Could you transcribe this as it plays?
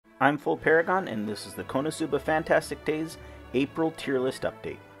I'm Full Paragon, and this is the Konosuba Fantastic Days April tier list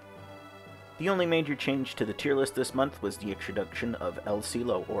update. The only major change to the tier list this month was the introduction of El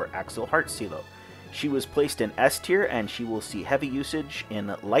Silo, or Axel Heart Silo. She was placed in S tier, and she will see heavy usage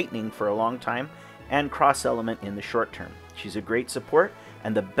in Lightning for a long time, and Cross Element in the short term. She's a great support,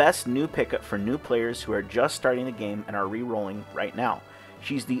 and the best new pickup for new players who are just starting the game and are re-rolling right now.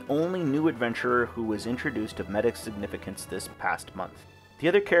 She's the only new adventurer who was introduced of meta significance this past month. The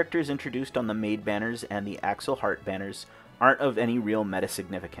other characters introduced on the Maid banners and the Axel Heart banners aren't of any real meta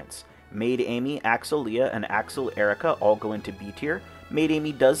significance. Maid Amy, Axel Leah, and Axel Erica all go into B tier. Maid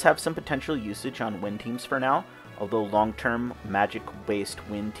Amy does have some potential usage on win teams for now, although long-term magic-based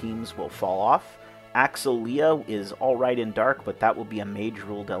win teams will fall off. Axel Leah is alright in Dark, but that will be a mage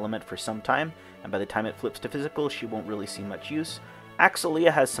ruled element for some time, and by the time it flips to physical, she won't really see much use. Axel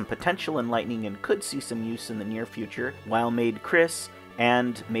Leah has some potential in Lightning and could see some use in the near future, while Maid Chris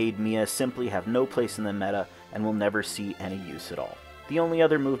and Maid Mia simply have no place in the meta and will never see any use at all. The only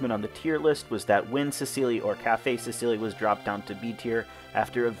other movement on the tier list was that Win Cecilia or Cafe Cecilia was dropped down to B tier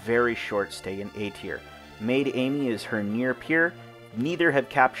after a very short stay in A tier. Maid Amy is her near peer. Neither have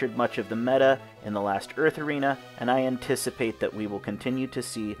captured much of the meta in the last Earth Arena, and I anticipate that we will continue to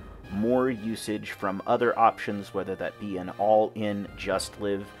see more usage from other options, whether that be an all-in Just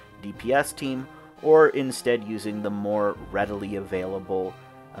Live DPS team, or instead using the more readily available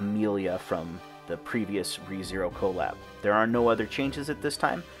Amelia from the previous ReZero collab. There are no other changes at this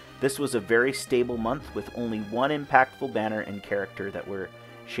time. This was a very stable month with only one impactful banner and character that were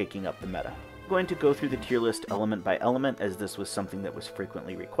shaking up the meta. I'm going to go through the tier list element by element, as this was something that was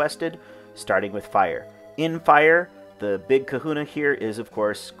frequently requested, starting with Fire. In Fire, the big kahuna here is, of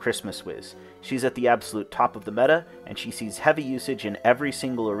course, Christmas Wiz. She's at the absolute top of the meta, and she sees heavy usage in every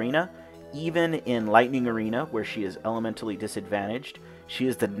single arena. Even in Lightning Arena, where she is elementally disadvantaged, she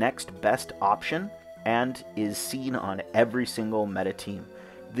is the next best option and is seen on every single meta team.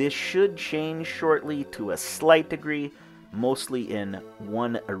 This should change shortly to a slight degree, mostly in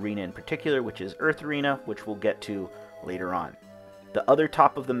one arena in particular, which is Earth Arena, which we'll get to later on. The other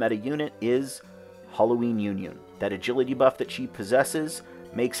top of the meta unit is Halloween Union. That agility buff that she possesses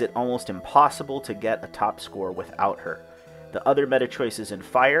makes it almost impossible to get a top score without her. The other meta choices in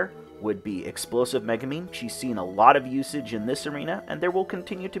Fire would be Explosive Megumin. She's seen a lot of usage in this arena, and there will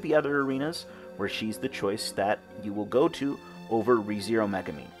continue to be other arenas where she's the choice that you will go to over ReZero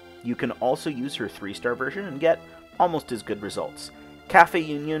Megumin. You can also use her 3-star version and get almost as good results. Cafe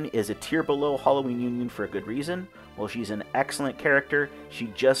Union is a tier below Halloween Union for a good reason. While she's an excellent character, she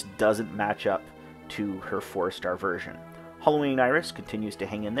just doesn't match up to her 4-star version. Halloween Iris continues to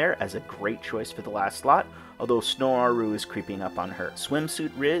hang in there as a great choice for the last slot, although Snow Aru is creeping up on her.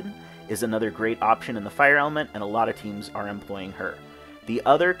 Swimsuit Rin is another great option in the Fire element, and a lot of teams are employing her. The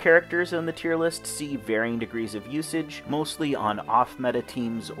other characters on the tier list see varying degrees of usage, mostly on off-meta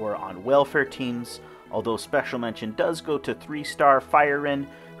teams or on welfare teams, although special mention does go to 3-star Fire Rin,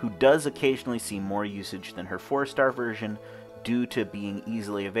 who does occasionally see more usage than her 4-star version due to being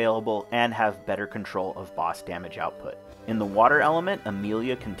easily available and have better control of boss damage output. In the water element,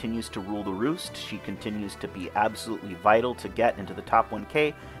 Amelia continues to rule the roost. She continues to be absolutely vital to get into the top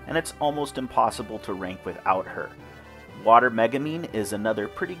 1k, and it's almost impossible to rank without her. Water Megumin is another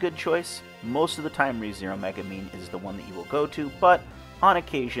pretty good choice. Most of the time ReZero Megumin is the one that you will go to, but on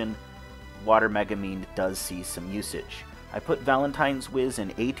occasion, Water Megumin does see some usage. I put Valentine's Wiz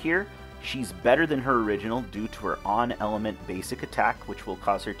in A tier. She's better than her original due to her on-element basic attack, which will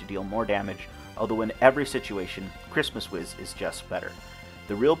cause her to deal more damage, although in every situation, Christmas Wiz is just better.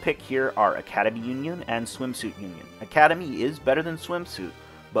 The real pick here are Academy Union and Swimsuit Union. Academy is better than Swimsuit,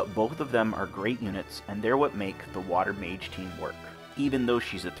 but both of them are great units, and they're what make the Water Mage team work. Even though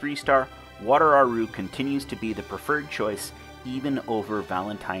she's a 3-star, Water Aru continues to be the preferred choice, even over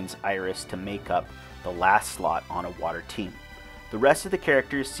Valentine's Iris to make up the last slot on a water team. The rest of the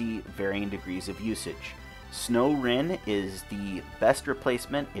characters see varying degrees of usage. Snow Rin is the best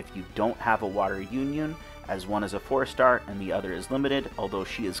replacement if you don't have a Water Union, as one is a 4-star and the other is limited, although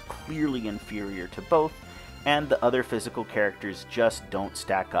she is clearly inferior to both, and the other physical characters just don't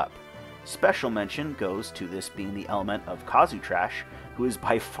stack up. Special mention goes to this being the element of Kazutrash, who is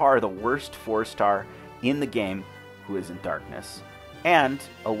by far the worst 4-star in the game who is in Darkness, and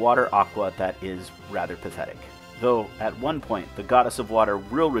a Water Aqua that is rather pathetic. Though at one point the Goddess of Water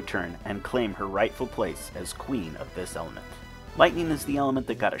will return and claim her rightful place as queen of this element. Lightning is the element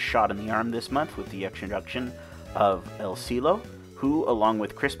that got a shot in the arm this month with the introduction of El Silo, who, along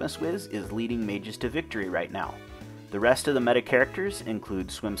with Christmas Wiz, is leading mages to victory right now. The rest of the meta characters include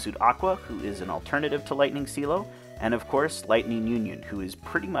Swimsuit Aqua, who is an alternative to Lightning Silo, And of course, Lightning Union, who is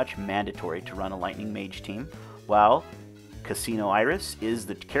pretty much mandatory to run a Lightning Mage team, while Casino Iris is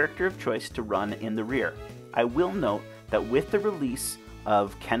the character of choice to run in the rear. I will note that with the release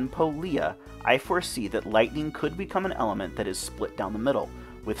of Kenpo Leah, I foresee that Lightning could become an element that is split down the middle,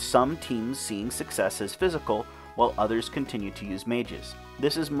 with some teams seeing success as physical, while others continue to use mages.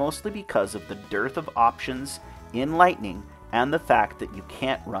 This is mostly because of the dearth of options in Lightning and the fact that you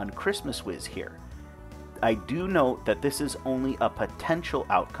can't run Christmas Whiz here. I do note that this is only a potential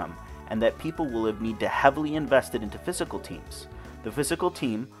outcome, and that people will need to heavily invest it into physical teams. The physical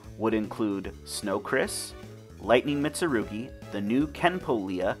team would include Snow Chris, Lightning Mitsurugi, the new Kenpo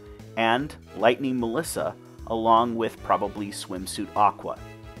Leah, and Lightning Melissa, along with probably Swimsuit Aqua.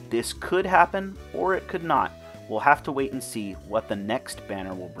 This could happen, or it could not. We'll have to wait and see what the next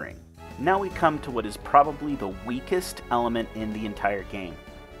banner will bring. Now we come to what is probably the weakest element in the entire game,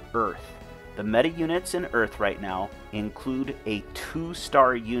 Earth. The meta units in Earth right now include a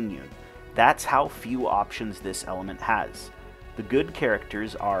 2-star Union. That's how few options this element has. The good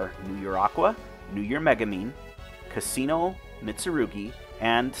characters are New Year Aqua, New Year Megumin, Casino Mitsurugi,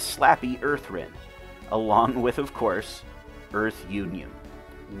 and Slappy Earthrin, along with, of course, Earth Union.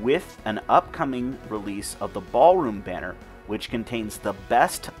 With an upcoming release of the Ballroom banner, which contains the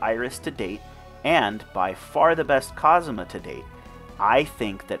best Iris to date, and by far the best Kazuma to date, I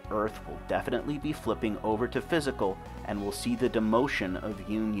think that Earth will definitely be flipping over to physical, and we'll see the demotion of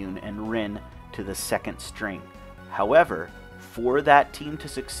Union and Rin to the second string. However, for that team to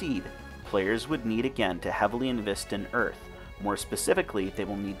succeed, players would need again to heavily invest in Earth. More specifically, they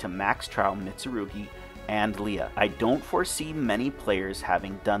will need to max trial Mitsurugi and Leah. I don't foresee many players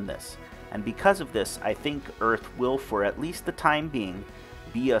having done this, and because of this, I think Earth will, for at least the time being,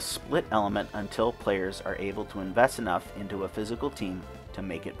 be a split element until players are able to invest enough into a physical team to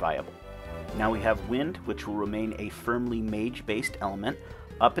make it viable. Now we have Wind, which will remain a firmly mage-based element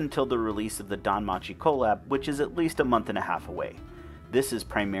up until the release of the Danmachi collab, which is at least a month and a half away. This is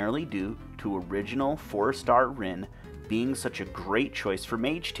primarily due to original 4-star Rin being such a great choice for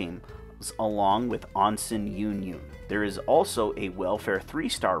mage teams, along with Onsen Yun. There is also a Welfare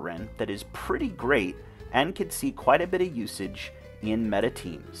 3-star Rin that is pretty great and could see quite a bit of usage in meta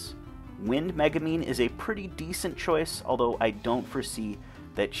teams. Wind Megumin is a pretty decent choice, although I don't foresee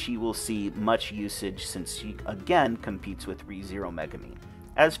that she will see much usage since she again competes with ReZero Megumin.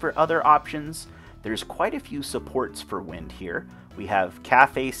 As for other options, there's quite a few supports for Wind here. We have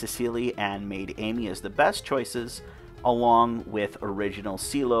Cafe Cecily and Maid Amy as the best choices, along with original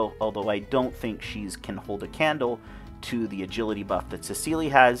CeeLo, although I don't think she can hold a candle to the agility buff that Cecily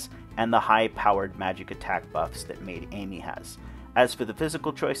has and the high-powered magic attack buffs that Maid Amy has. As for the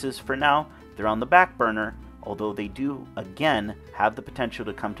physical choices, for now, they're on the back burner, although they do, again, have the potential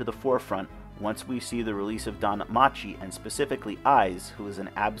to come to the forefront once we see the release of Danmachi, and specifically Eyes, who is an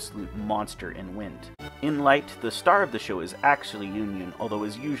absolute monster in Wind. In Light, the star of the show is actually Union, although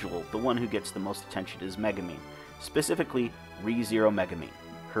as usual, the one who gets the most attention is Megumin, specifically ReZero Megumin.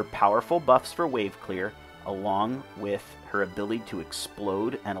 Her powerful buffs for wave clear, along with her ability to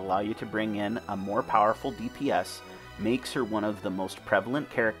explode and allow you to bring in a more powerful DPS, makes her one of the most prevalent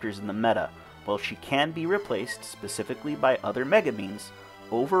characters in the meta. While she can be replaced specifically by other Megumins,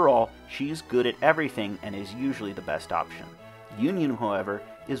 overall she's good at everything and is usually the best option. Union, however,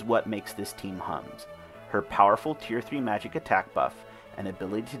 is what makes this team hums. Her powerful tier 3 magic attack buff and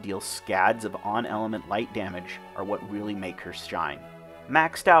ability to deal scads of on-element light damage are what really make her shine.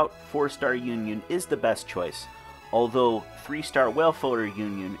 Maxed out, 4-star Union is the best choice, although 3-star Whalefolder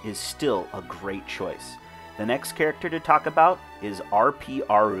Union is still a great choice. The next character to talk about is RP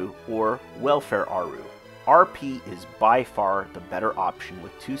Aru, or Welfare Aru. RP is by far the better option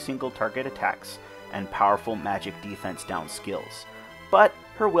with 2 single target attacks and powerful magic defense down skills, but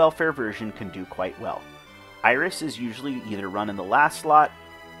her Welfare version can do quite well. Iris is usually either run in the last slot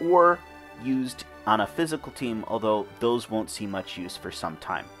or used on a physical team, although those won't see much use for some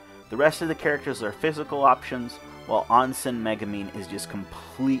time. The rest of the characters are physical options, while Onsen Megumin is just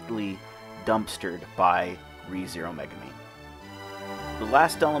completely dumpstered by ReZero Megumin. The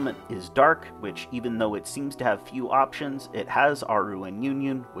last element is Dark, which even though it seems to have few options, it has Aru and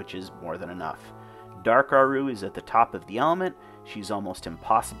Union, which is more than enough. Dark Aru is at the top of the element, she's almost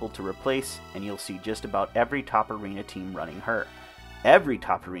impossible to replace, and you'll see just about every top arena team running her. Every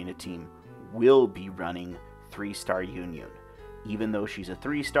top arena team will be running 3-star Union. Even though she's a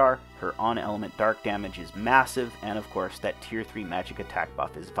 3-star, her on-element dark damage is massive, and of course that tier 3 magic attack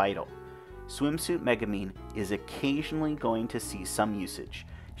buff is vital. Swimsuit Megumin is occasionally going to see some usage.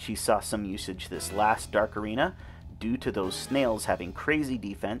 She saw some usage this last Dark Arena due to those snails having crazy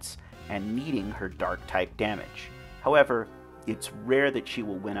defense and needing her dark type damage. However, it's rare that she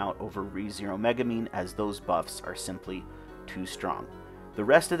will win out over ReZero Megumin, as those buffs are simply too strong. The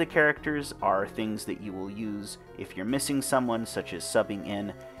rest of the characters are things that you will use if you're missing someone, such as subbing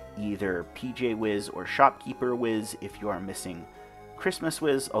in either PJ Wiz or Shopkeeper Wiz if you are missing Christmas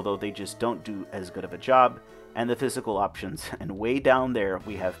Wiz, although they just don't do as good of a job, and the physical options. And way down there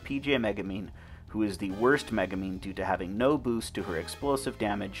we have PJ Megumin, who is the worst Megumin due to having no boost to her explosive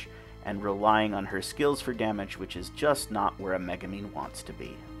damage and relying on her skills for damage, which is just not where a Megumin wants to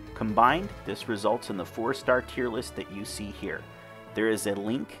be. Combined, this results in the 4-star tier list that you see here. There is a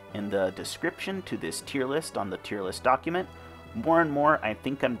link in the description to this tier list on the tier list document. More and more, I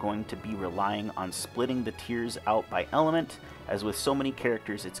think I'm going to be relying on splitting the tiers out by element, as with so many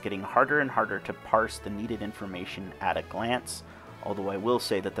characters it's getting harder and harder to parse the needed information at a glance, although I will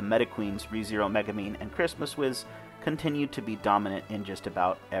say that the Meta Queens, ReZero Megumin, and Christmas Wiz continue to be dominant in just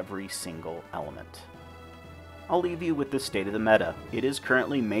about every single element. I'll leave you with the state of the meta. It is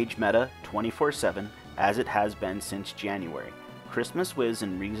currently Mage Meta 24/7, as it has been since January. Christmas Wiz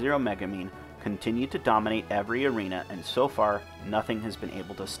and ReZero Megumin continue to dominate every arena, and so far, nothing has been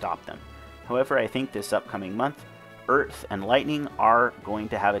able to stop them. However, I think this upcoming month, Earth and Lightning are going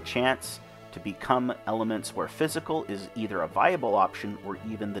to have a chance to become elements where physical is either a viable option or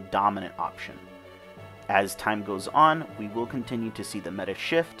even the dominant option. As time goes on, we will continue to see the meta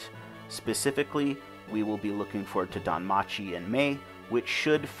shift. Specifically, we will be looking forward to Danmachi and Mei, which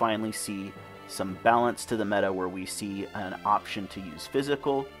should finally see some balance to the meta where we see an option to use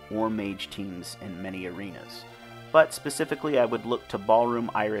physical or mage teams in many arenas. But specifically, I would look to Ballroom,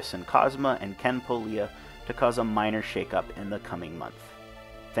 Iris, and Cosma, and Kenpo Leah to cause a minor shakeup in the coming month.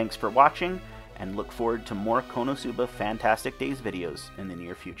 Thanks for watching, and look forward to more Konosuba Fantastic Days videos in the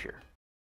near future.